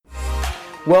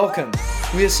Welcome.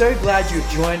 We are so glad you've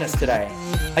joined us today.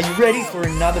 Are you ready for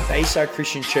another Bayside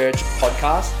Christian Church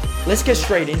podcast? Let's get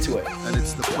straight into it. And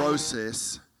it's the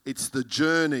process, it's the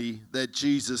journey that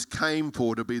Jesus came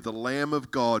for, to be the Lamb of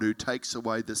God who takes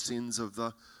away the sins of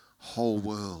the whole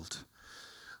world.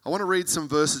 I want to read some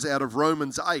verses out of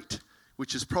Romans 8,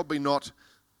 which is probably not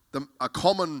a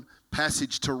common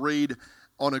passage to read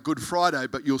on a Good Friday,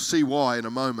 but you'll see why in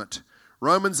a moment.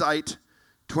 Romans 8,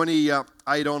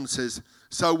 28 on says,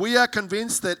 "So we are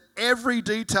convinced that every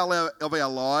detail of our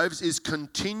lives is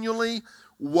continually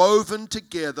woven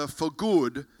together for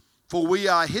good, for we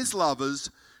are His lovers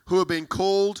who have been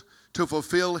called to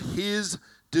fulfill His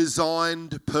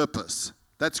designed purpose."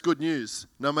 That's good news.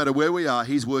 No matter where we are,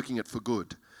 He's working it for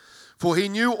good. "For He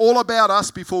knew all about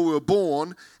us before we were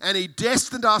born, and He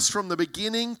destined us from the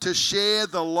beginning to share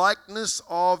the likeness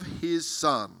of His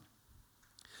Son.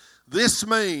 This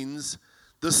means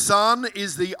the Son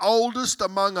is the oldest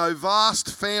among a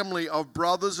vast family of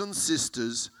brothers and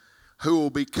sisters who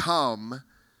will become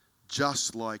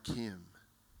just like Him."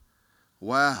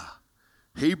 Wow.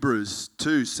 Hebrews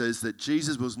 2 says that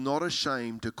Jesus was not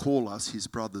ashamed to call us His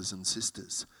brothers and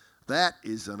sisters. That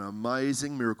is an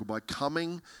amazing miracle. By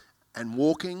coming and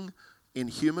walking in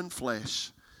human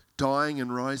flesh, dying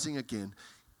and rising again,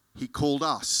 He called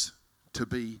us to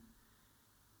be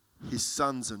His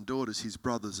sons and daughters, His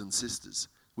brothers and sisters.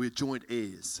 We're joint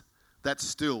heirs. That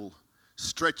still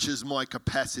stretches my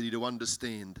capacity to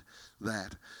understand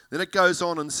that. Then it goes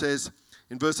on and says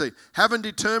in verse 8, "Having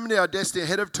determined our destiny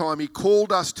ahead of time, He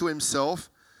called us to Himself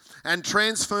and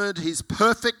transferred His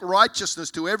perfect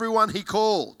righteousness to everyone He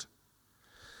called.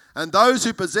 And those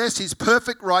who possess His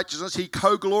perfect righteousness, He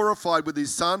co-glorified with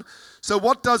His Son." So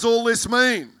what does all this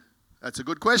mean? That's a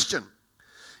good question.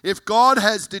 If God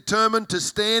has determined to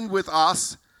stand with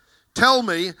us, tell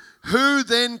me, who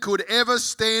then could ever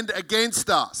stand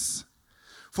against us?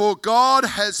 For God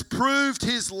has proved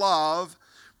His love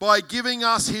by giving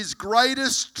us His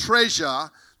greatest treasure,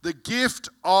 the gift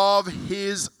of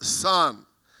His Son.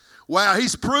 Wow,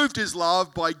 He's proved His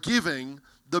love by giving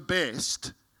the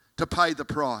best to pay the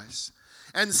price.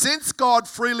 And since God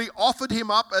freely offered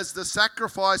Him up as the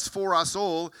sacrifice for us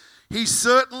all, He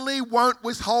certainly won't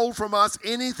withhold from us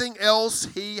anything else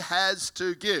He has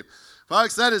to give.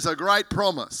 Folks, that is a great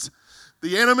promise.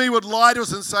 The enemy would lie to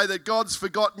us and say that God's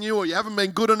forgotten you, or you haven't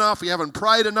been good enough, you haven't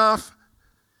prayed enough,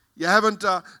 you haven't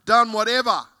done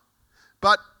whatever.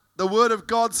 But the Word of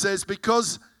God says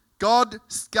because God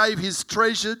gave His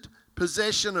treasured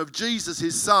possession of Jesus,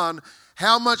 His Son,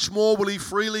 how much more will He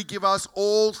freely give us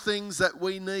all things that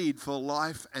we need for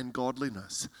life and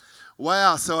godliness?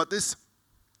 Wow, so at this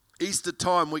Easter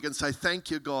time, we can say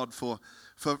thank you, God, for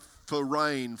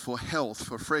rain, for health,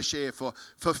 for fresh air, for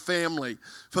family,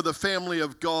 for the family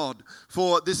of God,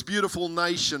 for this beautiful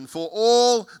nation, for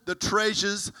all the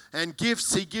treasures and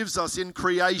gifts He gives us in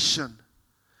creation.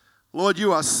 Lord,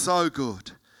 You are so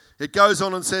good. It goes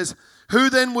on and says, "Who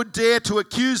then would dare to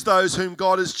accuse those whom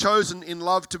God has chosen in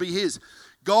love to be His?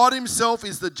 God Himself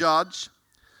is the judge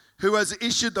who has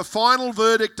issued the final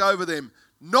verdict over them.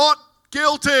 Not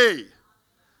guilty."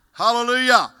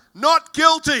 Hallelujah. Not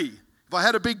guilty. If I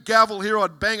had a big gavel here,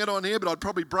 I'd bang it on here, but I'd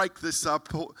probably break this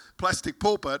plastic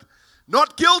pulpit.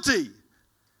 Not guilty.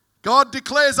 God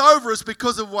declares over us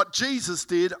because of what Jesus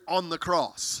did on the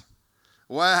cross.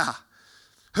 Wow.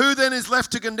 "Who then is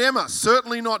left to condemn us?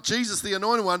 Certainly not Jesus, the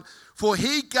Anointed One, for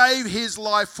He gave His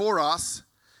life for us,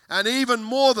 and even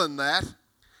more than that,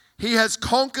 He has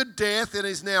conquered death and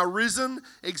is now risen,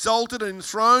 exalted and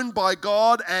enthroned by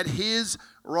God at His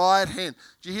right hand."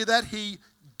 Do you hear that? He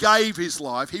gave His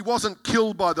life. He wasn't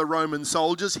killed by the Roman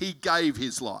soldiers. He gave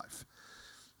His life.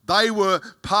 They were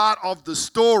part of the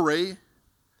story.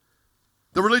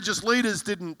 The religious leaders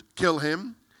didn't kill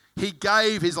Him. He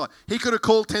gave His life. He could have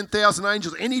called 10,000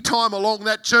 angels any time along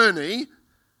that journey.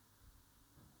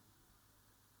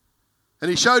 And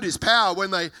He showed His power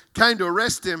when they came to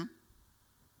arrest Him.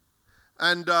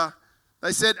 And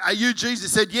they said, "Are you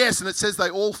Jesus?" He said, "Yes." And it says they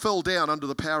all fell down under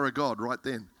the power of God right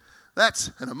then. That's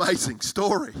an amazing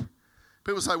story.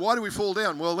 People say, "Why do we fall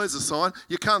down?" Well, there's a sign.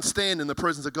 You can't stand in the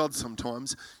presence of God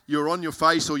sometimes. You're on your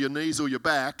face or your knees or your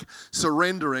back,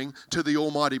 surrendering to the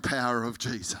almighty power of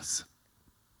Jesus.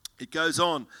 It goes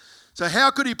on. "So how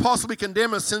could He possibly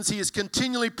condemn us since He is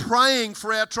continually praying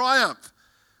for our triumph?"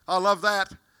 I love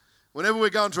that. Whenever we're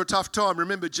going through a tough time,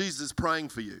 remember Jesus is praying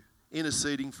for you,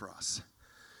 interceding for us.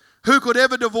 "Who could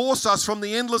ever divorce us from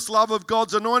the endless love of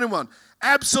God's Anointed One?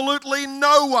 Absolutely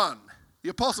no one." The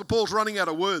Apostle Paul's running out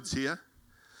of words here.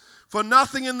 "For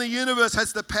nothing in the universe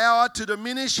has the power to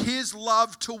diminish His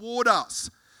love toward us."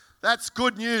 That's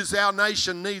good news our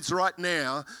nation needs right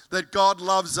now, that God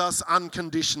loves us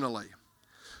unconditionally.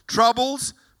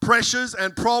 Troubles, pressures,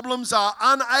 and problems are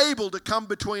unable to come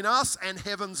between us and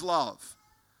heaven's love.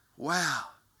 Wow.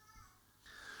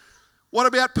 What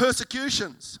about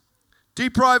persecutions,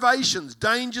 deprivations,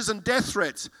 dangers, and death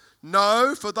threats?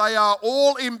 No, for they are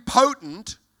all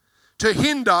impotent to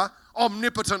hinder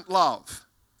omnipotent love.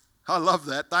 I love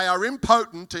that. They are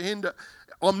impotent to hinder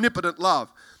omnipotent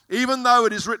love. Even though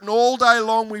it is written all day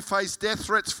long, we face death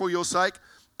threats for your sake.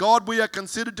 God, we are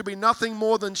considered to be nothing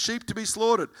more than sheep to be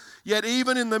slaughtered. Yet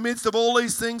even in the midst of all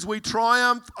these things, we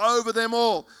triumph over them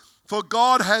all. For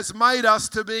God has made us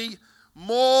to be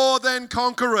more than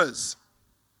conquerors.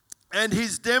 And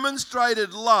his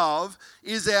demonstrated love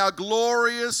is our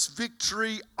glorious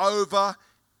victory over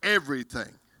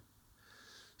everything.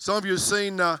 Some of you have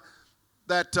seen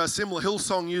that similar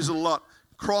Hillsong use it a lot.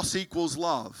 Cross equals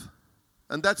love.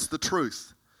 And that's the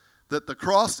truth. That the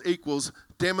cross equals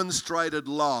demonstrated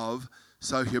love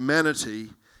so humanity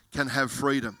can have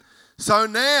freedom. So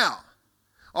now,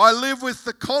 I live with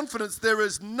the confidence there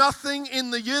is nothing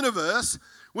in the universe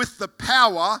with the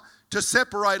power to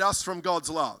separate us from God's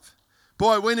love.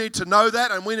 Boy, we need to know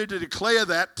that, and we need to declare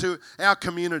that to our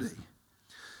community.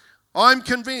 I'm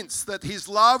convinced that his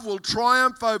love will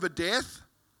triumph over death,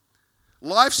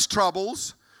 life's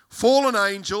troubles, fallen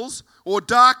angels, or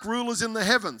dark rulers in the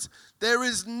heavens. There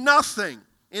is nothing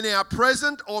in our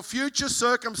present or future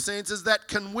circumstances that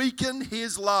can weaken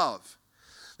his love.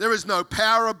 There is no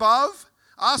power above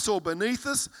us or beneath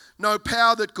us, no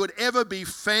power that could ever be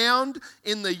found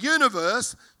in the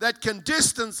universe that can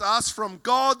distance us from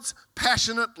God's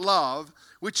passionate love,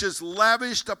 which is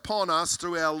lavished upon us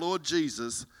through our Lord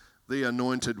Jesus, the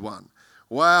Anointed One.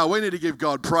 Wow, we need to give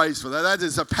God praise for that. That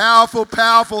is a powerful,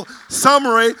 powerful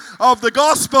summary of the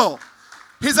gospel.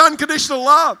 His unconditional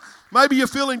love. Maybe you're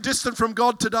feeling distant from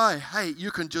God today. Hey,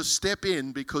 you can just step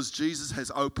in because Jesus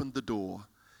has opened the door.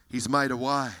 He's made a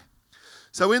way.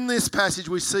 So in this passage,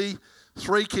 we see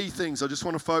three key things I just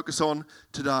want to focus on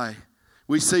today.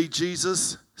 We see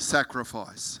Jesus'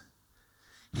 sacrifice.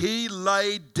 He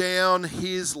laid down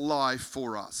his life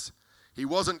for us. He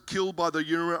wasn't killed by the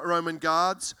Roman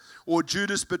guards or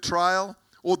Judas' betrayal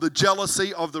or the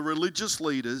jealousy of the religious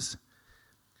leaders.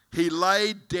 He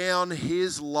laid down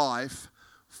his life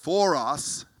for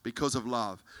us because of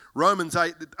love. Romans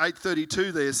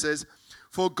 8:32 there says,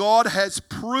 "For God has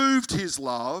proved his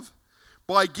love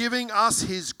by giving us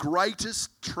his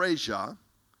greatest treasure,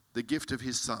 the gift of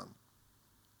his Son."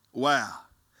 Wow.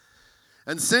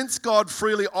 And since God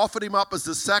freely offered him up as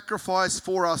the sacrifice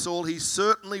for us all, he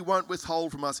certainly won't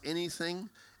withhold from us anything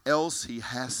else he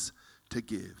has to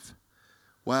give.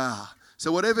 Wow.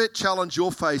 So whatever challenge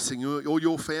you're facing, or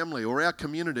your family, or our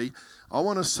community, I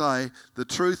want to say the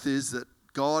truth is that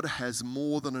God has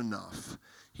more than enough.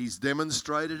 He's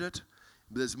demonstrated it.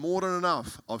 There's more than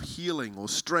enough of healing or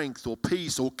strength or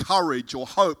peace or courage or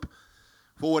hope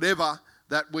for whatever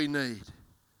that we need.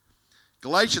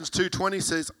 Galatians 2:20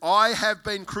 says, "I have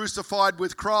been crucified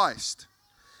with Christ,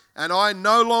 and I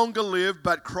no longer live,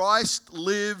 but Christ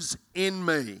lives in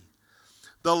me.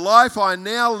 The life I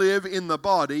now live in the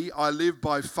body, I live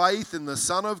by faith in the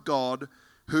Son of God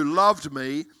who loved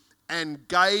me and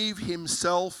gave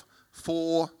himself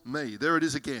for me." There it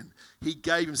is again. He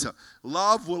gave himself.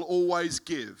 Love will always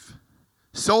give.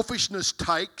 Selfishness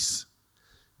takes.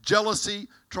 Jealousy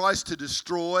tries to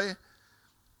destroy.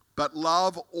 But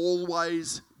love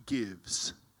always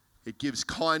gives. It gives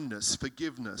kindness,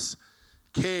 forgiveness,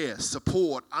 care,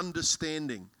 support,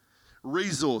 understanding,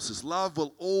 resources. Love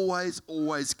will always,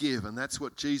 always give. And that's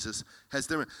what Jesus has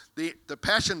done. The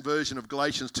Passion version of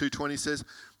Galatians 2:20 says,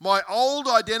 "My old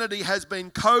identity has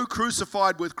been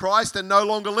co-crucified with Christ and no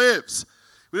longer lives."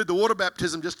 We did the water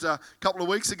baptism just a couple of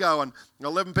weeks ago, and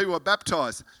 11 people were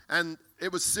baptized. And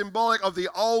it was symbolic of the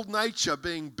old nature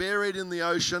being buried in the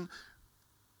ocean,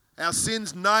 our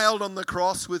sins nailed on the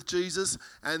cross with Jesus,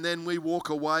 and then we walk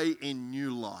away in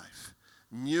new life.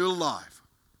 New life.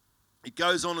 It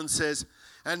goes on and says,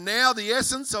 "And now the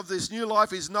essence of this new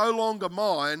life is no longer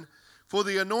mine, for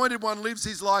the Anointed One lives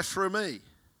his life through me.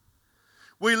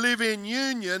 We live in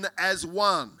union as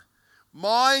one.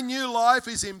 My new life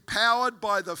is empowered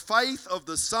by the faith of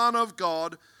the Son of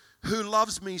God, who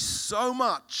loves me so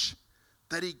much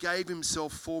that he gave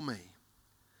himself for me,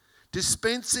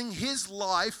 dispensing his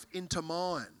life into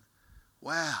mine."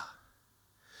 Wow.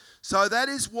 So that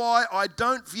is why I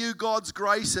don't view God's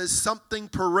grace as something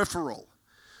peripheral.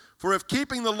 For if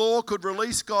keeping the law could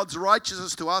release God's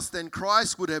righteousness to us, then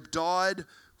Christ would have died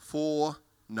for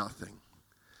nothing.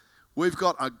 we've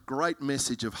got a great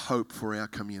message of hope for our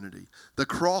community. The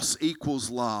cross equals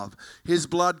love. His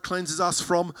blood cleanses us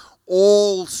from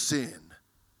all sin.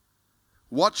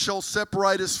 What shall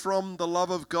separate us from the love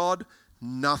of God?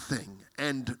 Nothing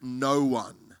and no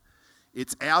one.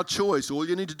 It's our choice. All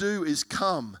you need to do is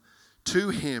come to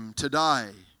Him today,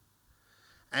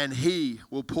 and He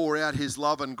will pour out His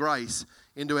love and grace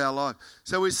into our life.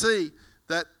 So we see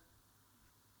that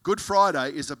Good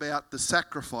Friday is about the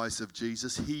sacrifice of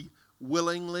Jesus. He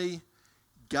willingly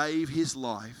gave His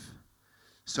life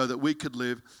so that we could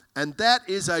live. And that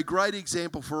is a great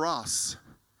example for us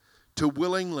to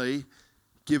willingly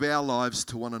give our lives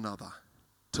to one another,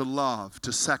 to love,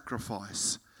 to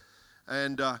sacrifice.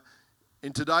 And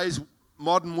in today's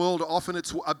modern world, often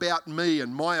it's about me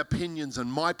and my opinions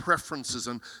and my preferences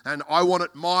and I want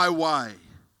it my way.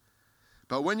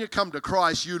 But when you come to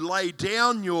Christ, you lay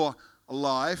down your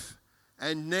life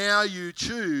and now you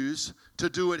choose to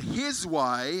do it His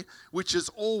way, which is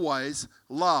always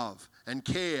love and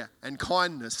care and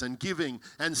kindness and giving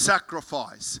and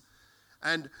sacrifice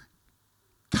and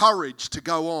courage to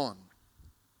go on.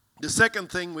 The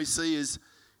second thing we see is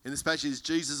in this passage is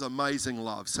Jesus' amazing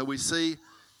love. So we see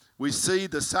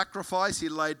the sacrifice He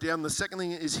laid down. The second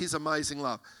thing is His amazing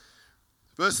love.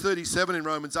 Verse 37 in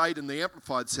Romans 8 in the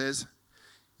Amplified says,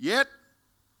 "Yet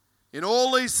in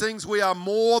all these things we are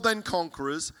more than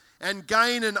conquerors and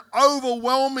gain an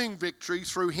overwhelming victory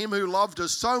through Him who loved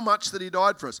us so much that He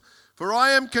died for us. For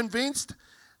I am convinced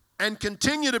and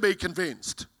continue to be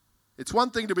convinced." It's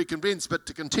one thing to be convinced, but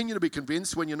to continue to be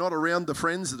convinced when you're not around the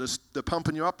friends that are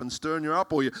pumping you up and stirring you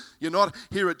up, or you're not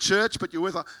here at church, but you're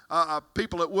with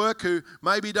people at work who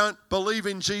maybe don't believe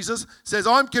in Jesus, says,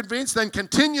 I'm convinced and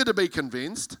continue to be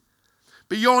convinced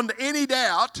beyond any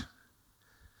doubt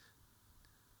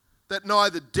that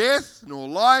neither death, nor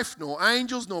life, nor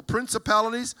angels, nor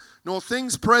principalities, nor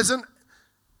things present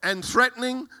and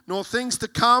threatening, nor things to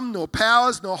come, nor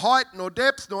powers, nor height, nor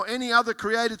depth, nor any other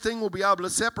created thing will be able to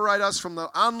separate us from the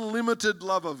unlimited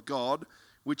love of God,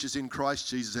 which is in Christ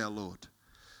Jesus our Lord.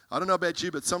 I don't know about you,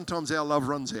 but sometimes our love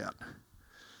runs out.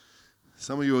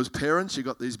 Some of you as parents, you've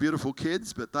got these beautiful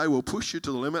kids, but they will push you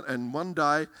to the limit, and one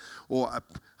day, or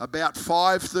about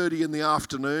 5:30 in the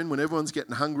afternoon, when everyone's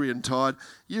getting hungry and tired,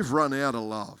 you've run out of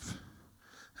love.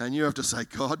 And you have to say,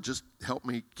 God, just help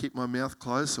me keep my mouth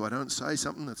closed so I don't say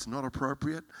something that's not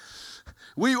appropriate.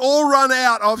 We all run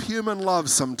out of human love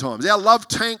sometimes. Our love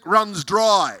tank runs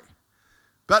dry.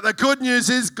 But the good news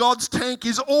is God's tank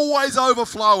is always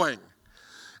overflowing.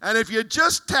 And if you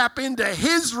just tap into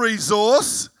His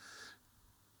resource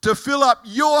to fill up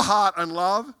your heart and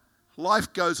love,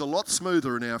 life goes a lot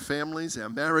smoother in our families, our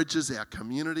marriages, our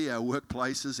community, our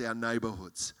workplaces, our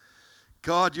neighborhoods.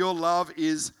 God, your love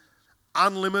is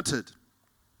unlimited.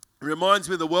 It reminds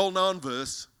me of the well-known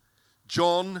verse,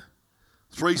 John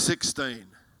 3:16.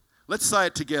 Let's say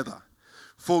it together.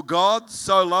 For God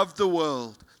so loved the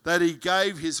world that He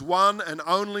gave His one and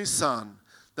only Son,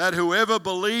 that whoever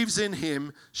believes in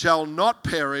Him shall not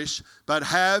perish but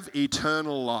have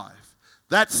eternal life.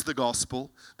 That's the gospel.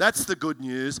 That's the good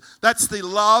news. That's the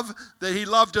love that He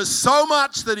loved us so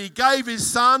much that He gave His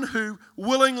Son who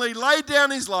willingly laid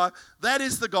down His life. That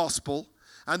is the gospel.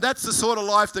 And that's the sort of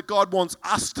life that God wants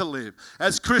us to live.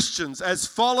 As Christians, as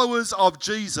followers of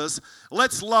Jesus,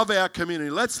 let's love our community.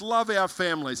 Let's love our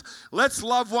families. Let's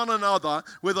love one another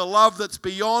with a love that's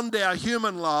beyond our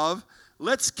human love.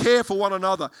 Let's care for one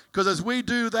another. Because as we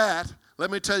do that,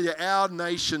 let me tell you, our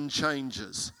nation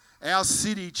changes. Our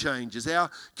city changes.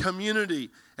 Our community,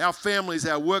 our families,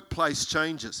 our workplace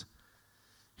changes.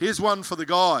 Here's one for the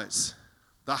guys,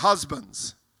 the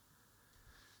husbands.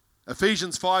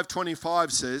 Ephesians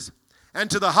 5:25 says, "And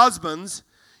to the husbands,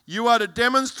 you are to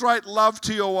demonstrate love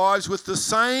to your wives with the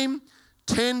same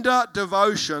tender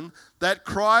devotion that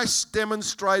Christ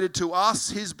demonstrated to us,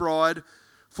 His bride,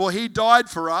 for He died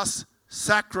for us,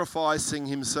 sacrificing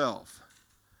Himself."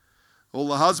 All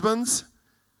the husbands,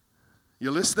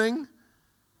 you're listening?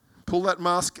 Pull that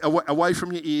mask away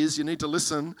from your ears. You need to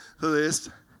listen to this.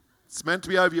 It's meant to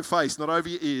be over your face, not over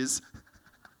your ears.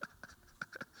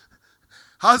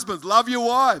 Husbands, love your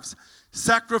wives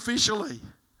sacrificially,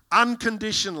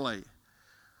 unconditionally.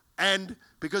 And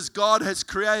because God has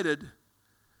created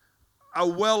a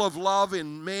well of love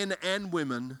in men and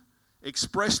women,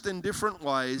 expressed in different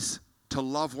ways, to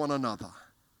love one another.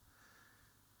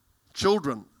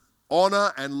 Children,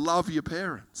 honor and love your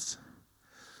parents.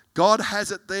 God has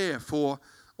it there for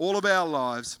all of our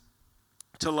lives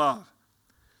to love.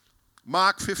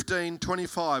 Mark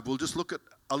 15:25, we'll just look at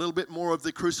a little bit more of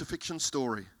the crucifixion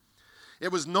story.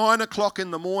 It was 9 o'clock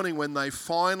in the morning when they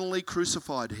finally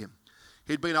crucified Him.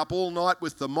 He'd been up all night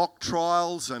with the mock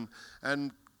trials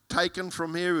and taken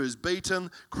from here. He was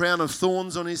beaten, crown of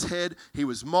thorns on his head. He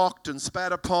was mocked and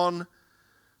spat upon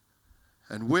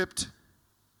and whipped.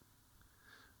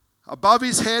 Above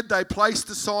his head they placed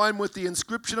a sign with the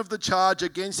inscription of the charge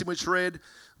against him, which read,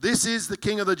 "This is the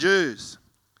King of the Jews."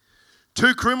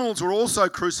 2 criminals were also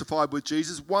crucified with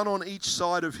Jesus, one on each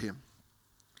side of him.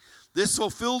 This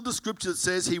fulfilled the scripture that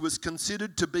says he was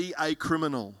considered to be a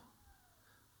criminal.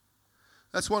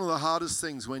 That's one of the hardest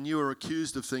things when you are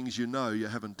accused of things you know you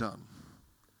haven't done.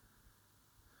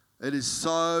 It is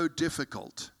so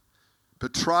difficult.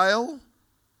 Betrayal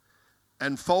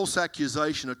and false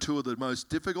accusation are two of the most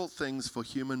difficult things for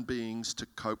human beings to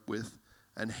cope with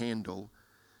and handle.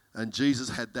 And Jesus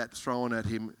had that thrown at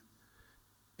him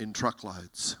in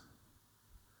truckloads.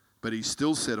 But he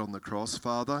still said on the cross,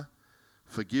 "Father,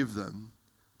 forgive them.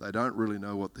 They don't really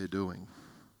know what they're doing."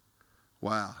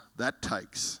 Wow, that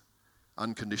takes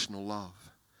unconditional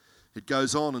love. It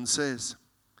goes on and says,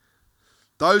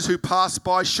 "Those who passed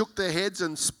by shook their heads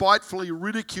and spitefully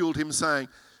ridiculed him, saying,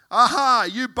 'Aha,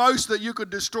 you boast that you could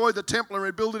destroy the temple and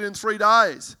rebuild it in 3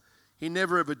 days.' He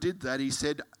never ever did that. He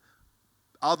said,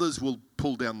 'Others will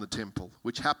pull down the temple,'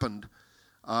 which happened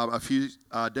a few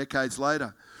decades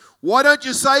later. 'Why don't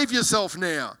you save yourself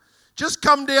now? Just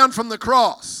come down from the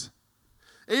cross.'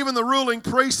 Even the ruling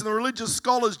priests and the religious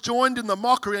scholars joined in the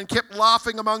mockery and kept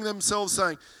laughing among themselves,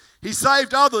 saying, 'He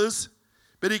saved others,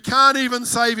 but he can't even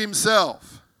save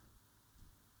himself.'"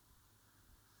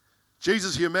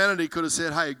 Jesus' humanity could have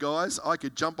said, "Hey guys, I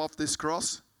could jump off this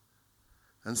cross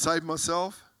and save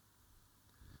myself."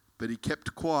 But he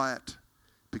kept quiet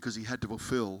because he had to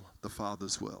fulfill the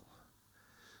Father's will.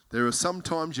 There are some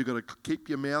times you've got to keep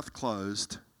your mouth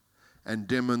closed and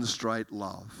demonstrate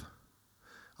love.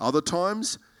 Other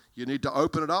times you need to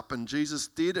open it up, and Jesus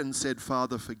did and said,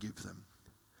 "Father, forgive them."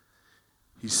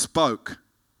 He spoke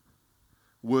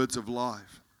words of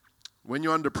life. When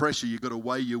you're under pressure, you've got to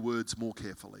weigh your words more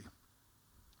carefully.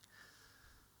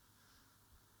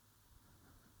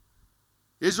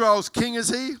 Israel's king is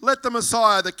he? Let the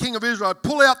Messiah, the King of Israel,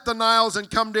 pull out the nails and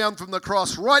come down from the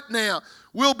cross right now.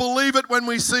 We'll believe it when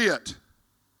we see it.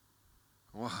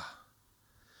 Wow.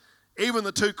 Even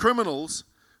the 2 criminals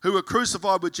who were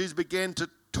crucified with Jesus began to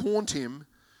taunt him,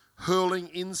 hurling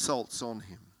insults on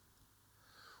him.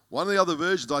 One of the other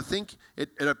versions, I think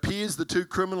it appears the 2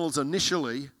 criminals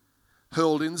initially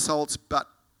hurled insults, but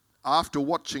after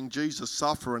watching Jesus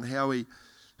suffer and how he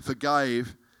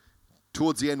forgave,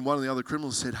 towards the end, one of the other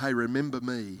criminals said, "Hey, remember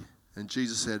me." And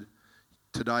Jesus said,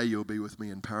 "Today you'll be with me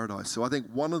in paradise." So I think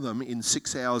one of them in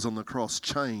 6 hours on the cross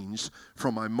changed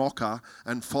from a mocker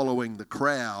and following the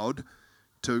crowd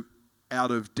to,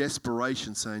 out of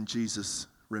desperation, saying, "Jesus,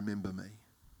 remember me."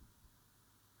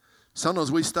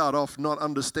 Sometimes we start off not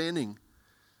understanding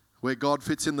where God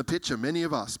fits in the picture. Many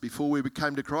of us, before we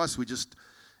came to Christ, we just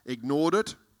ignored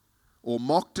it or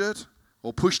mocked it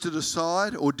or pushed it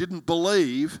aside or didn't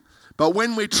believe. But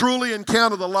when we truly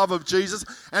encounter the love of Jesus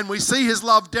and we see his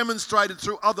love demonstrated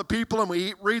through other people and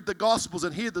we read the Gospels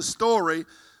and hear the story,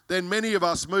 then many of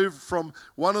us move from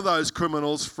one of those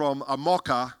criminals, from a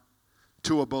mocker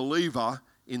to a believer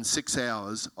in 6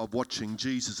 hours of watching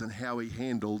Jesus and how he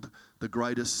handled the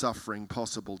greatest suffering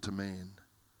possible to man.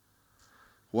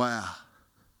 Wow.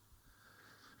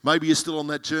 Maybe you're still on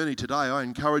that journey today. I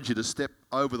encourage you to step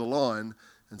over the line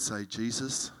and say,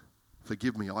 "Jesus,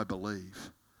 forgive me, I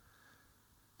believe."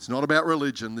 It's not about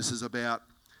religion. This is about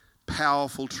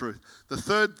powerful truth. The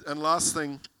third and last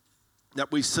thing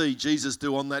that we see Jesus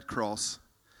do on that cross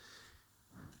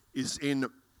is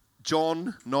in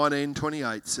John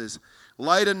 19:28. Says,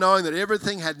 "Later, knowing that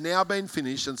everything had now been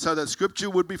finished, and so that scripture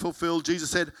would be fulfilled,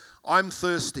 Jesus said, 'I'm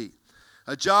thirsty.'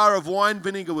 A jar of wine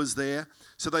vinegar was there,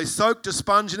 so they soaked a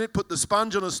sponge in it, put the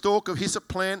sponge on a stalk of hyssop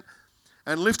plant,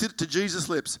 and lifted it to Jesus'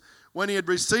 lips. When he had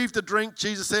received the drink,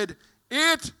 Jesus said,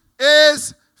 'It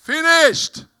is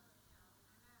finished.'"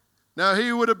 Now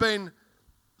he would have been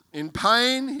in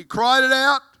pain. He cried it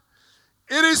out.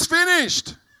 "It is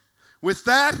finished." With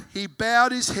that, he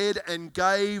bowed his head and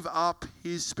gave up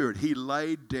his spirit. He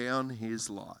laid down his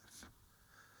life.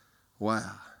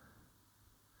 Wow.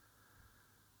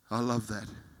 I love that.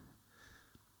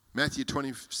 Matthew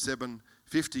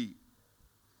 27:50,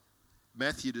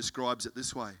 Matthew describes it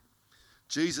this way.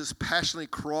 Jesus passionately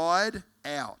cried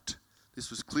out. This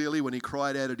was clearly when he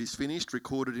cried out, "It is finished,"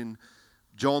 recorded in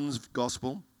John's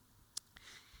Gospel.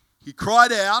 He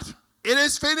cried out, "It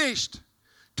is finished,"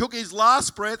 took his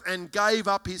last breath and gave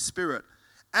up his spirit.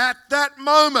 At that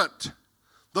moment,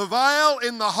 the veil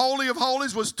in the Holy of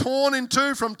Holies was torn in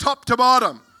two from top to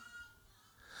bottom.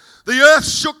 The earth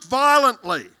shook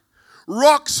violently.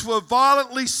 rocks were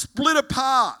violently split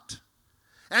apart,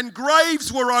 and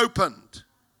graves were opened.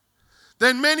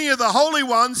 Then many of the holy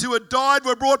ones who had died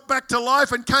were brought back to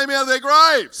life and came out of their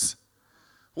graves.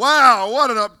 Wow,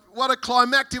 what a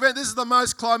climactic event. This is the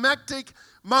most climactic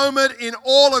moment in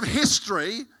all of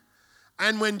history.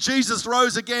 And when Jesus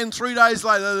rose again 3 days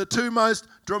later, the two most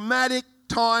dramatic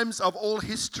times of all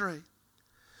history.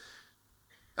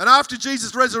 And after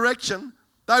Jesus' resurrection,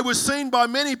 they were seen by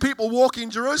many people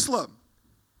walking Jerusalem.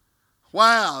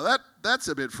 Wow, that's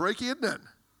a bit freaky, isn't it?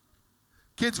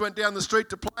 Kids went down the street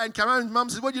to play and came home, and Mum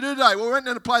said, "What did you do today?" "Well, we went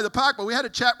down to play the park, but we had a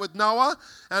chat with Noah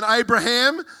and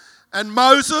Abraham and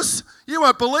Moses." You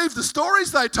won't believe the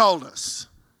stories they told us.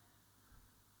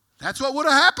 That's what would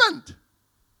have happened.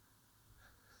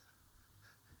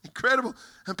 Incredible.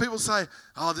 And people say,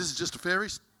 "Oh, this is just a fairy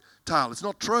tale." It's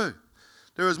not true.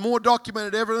 There is more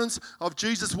documented evidence of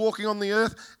Jesus walking on the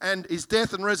earth and his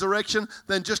death and resurrection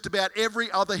than just about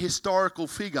every other historical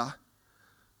figure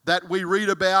that we read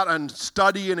about and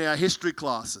study in our history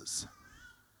classes.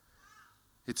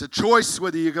 It's a choice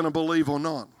whether you're going to believe or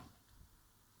not.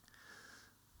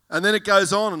 And then it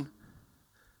goes on.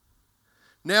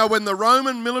 Now when the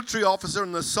Roman military officer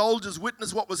and the soldiers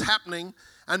witnessed what was happening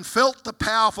and felt the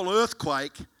powerful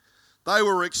earthquake, they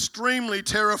were extremely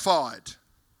terrified.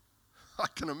 I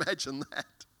can imagine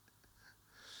that.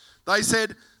 They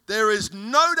said, "There is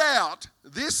no doubt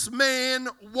this man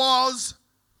was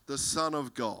the Son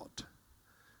of God."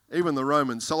 Even the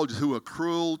Roman soldiers, who were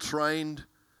cruel, trained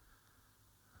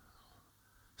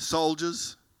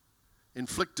soldiers,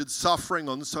 inflicted suffering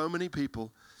on so many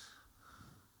people.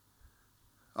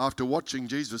 After watching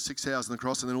Jesus 6 hours on the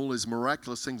cross and then all these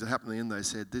miraculous things that happened in the end, they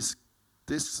said, this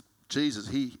Jesus,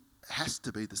 he has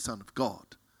to be the Son of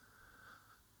God.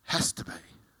 Has to be.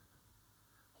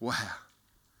 Wow.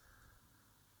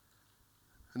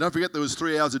 And don't forget, there was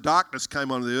 3 hours of darkness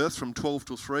came on the earth from 12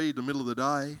 till 3 in the middle of the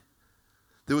day.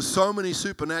 There were so many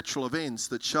supernatural events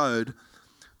that showed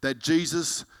that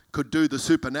Jesus could do the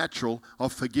supernatural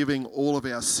of forgiving all of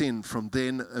our sin from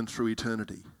then and through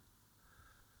eternity.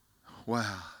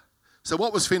 Wow. So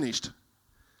what was finished?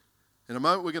 In a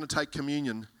moment we're going to take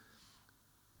communion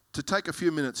to take a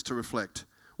few minutes to reflect.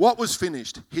 What was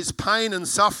finished? His pain and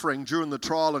suffering during the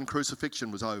trial and crucifixion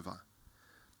was over.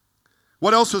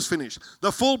 What else was finished?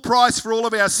 The full price for all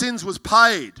of our sins was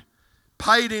paid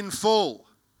in full.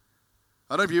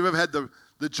 I don't know if you've ever had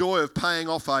the joy of paying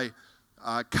off a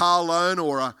car loan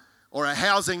or a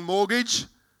housing mortgage,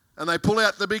 and they pull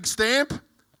out the big stamp,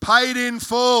 paid in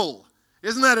full.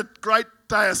 Isn't that a great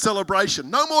day of celebration?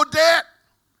 No more debt.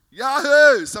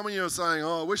 Yahoo! Some of you are saying,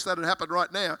 "Oh, I wish that had happened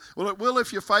right now." Well, it will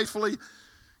if you faithfully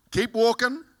keep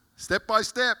walking step by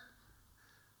step.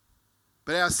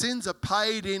 But our sins are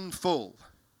paid in full.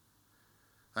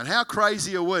 And how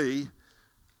crazy are we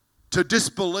to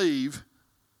disbelieve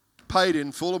paid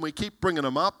in full? And we keep bringing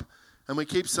them up and we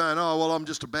keep saying, "Oh, well, I'm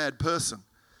just a bad person."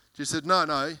 Jesus said,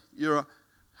 no,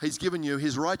 he's given you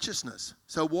his righteousness.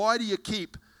 So why do you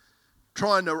keep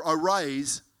trying to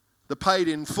erase the paid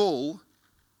in full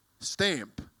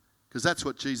stamp? Because that's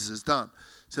what Jesus has done.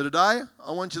 So today,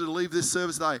 I want you to leave this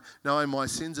service today knowing my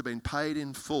sins have been paid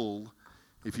in full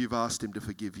if you've asked him to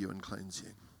forgive you and cleanse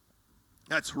you.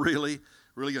 That's really,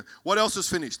 really good. What else was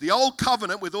finished? The old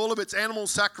covenant with all of its animal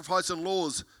sacrifice and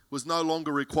laws was no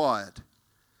longer required.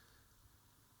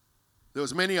 There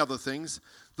was many other things.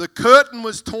 The curtain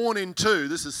was torn in two.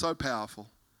 This is so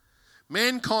powerful.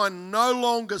 Mankind no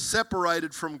longer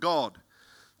separated from God.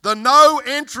 The no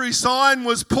entry sign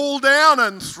was pulled down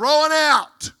and thrown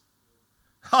out.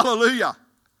 Hallelujah.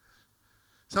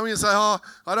 Some of you say, "Oh,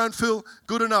 I don't feel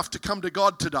good enough to come to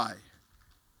God today."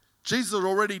 Jesus had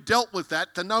already dealt with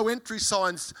that. The no entry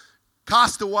signs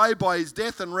cast away by his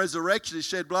death and resurrection, his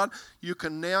shed blood. You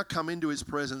can now come into his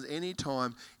presence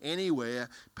anytime, anywhere,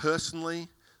 personally,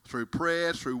 through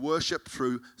prayer, through worship,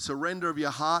 through surrender of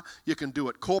your heart. You can do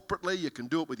it corporately. You can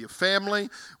do it with your family.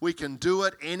 We can do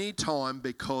it anytime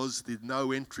because the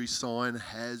no entry sign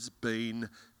has been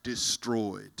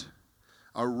destroyed,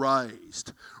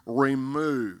 erased,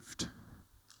 removed.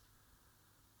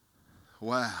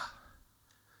 Wow.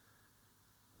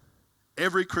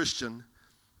 Every Christian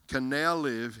can now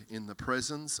live in the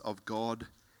presence of God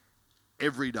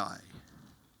every day.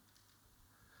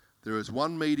 There is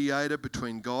one mediator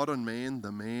between God and man,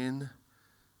 the man,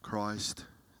 Christ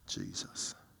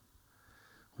Jesus.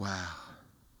 Wow.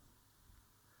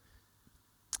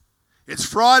 It's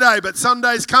Friday, but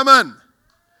Sunday's coming.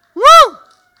 Woo!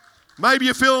 Maybe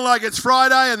you're feeling like it's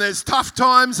Friday and there's tough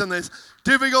times and there's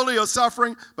difficulty or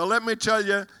suffering, but let me tell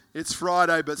you, it's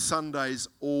Friday, but Sunday's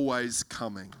always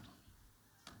coming.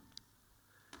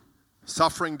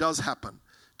 Suffering does happen.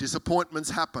 Disappointments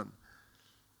happen.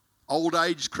 Old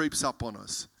age creeps up on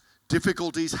us.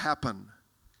 Difficulties happen.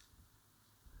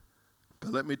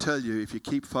 But let me tell you, if you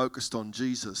keep focused on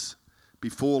Jesus,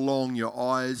 before long your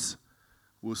eyes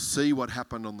will see what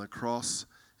happened on the cross,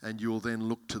 and you'll then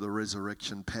look to the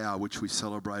resurrection power, which we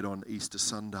celebrate on Easter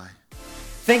Sunday.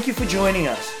 Thank you for joining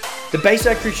us. The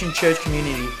Bayside Christian Church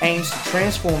community aims to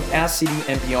transform our city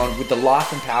and beyond with the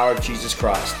life and power of Jesus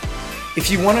Christ. If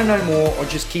you want to know more or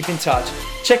just keep in touch,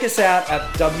 check us out at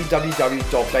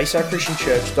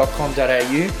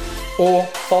www.baysidechristianchurch.com.au or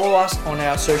follow us on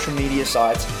our social media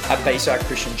sites at Bayside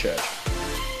Christian Church.